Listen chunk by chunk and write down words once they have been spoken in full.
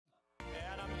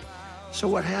So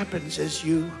what happens is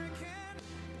you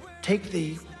take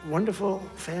the wonderful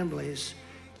families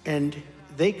and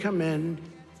they come in,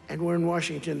 and we're in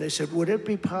Washington. They said, would it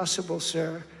be possible,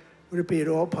 sir, would it be at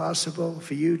all possible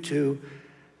for you to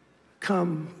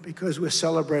come, because we're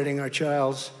celebrating our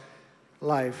child's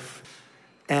life?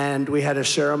 And we had a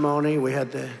ceremony. We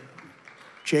had the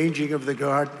changing of the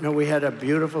guard. No, we had a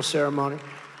beautiful ceremony.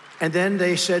 And then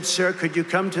they said, sir, could you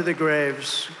come to the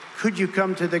graves? Could you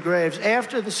come to the graves?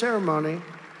 After the ceremony,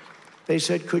 they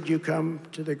said, could you come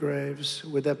to the graves?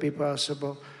 Would that be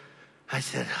possible? I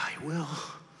said, I will.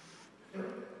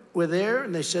 We're there,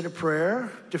 and they said a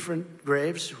prayer, different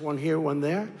graves, one here, one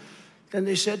there. Then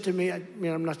they said to me,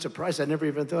 I'm not surprised, I never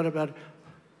even thought about it.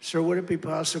 Sir, would it be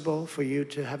possible for you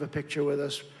to have a picture with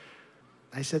us?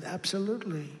 I said,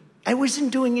 absolutely. I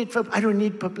wasn't doing it I don't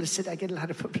need publicity. I get a lot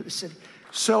of publicity.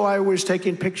 So I was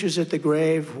taking pictures at the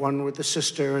grave, one with the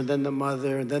sister, and then the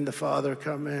mother, and then the father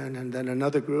come in, and then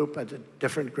another group at a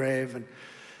different grave.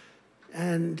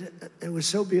 And it was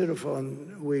so beautiful,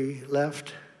 and we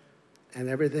left, and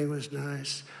everything was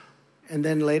nice. And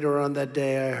then later on that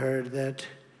day, I heard that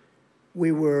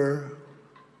we were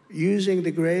using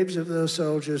the graves of those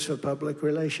soldiers for public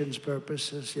relations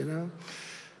purposes, you know?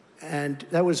 And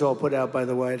that was all put out by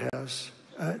the White House.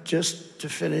 Just to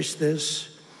finish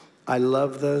this, I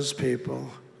love those people.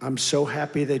 I'm so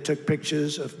happy they took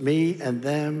pictures of me and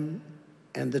them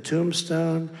and the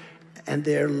tombstone and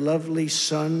their lovely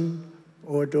son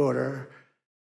or daughter.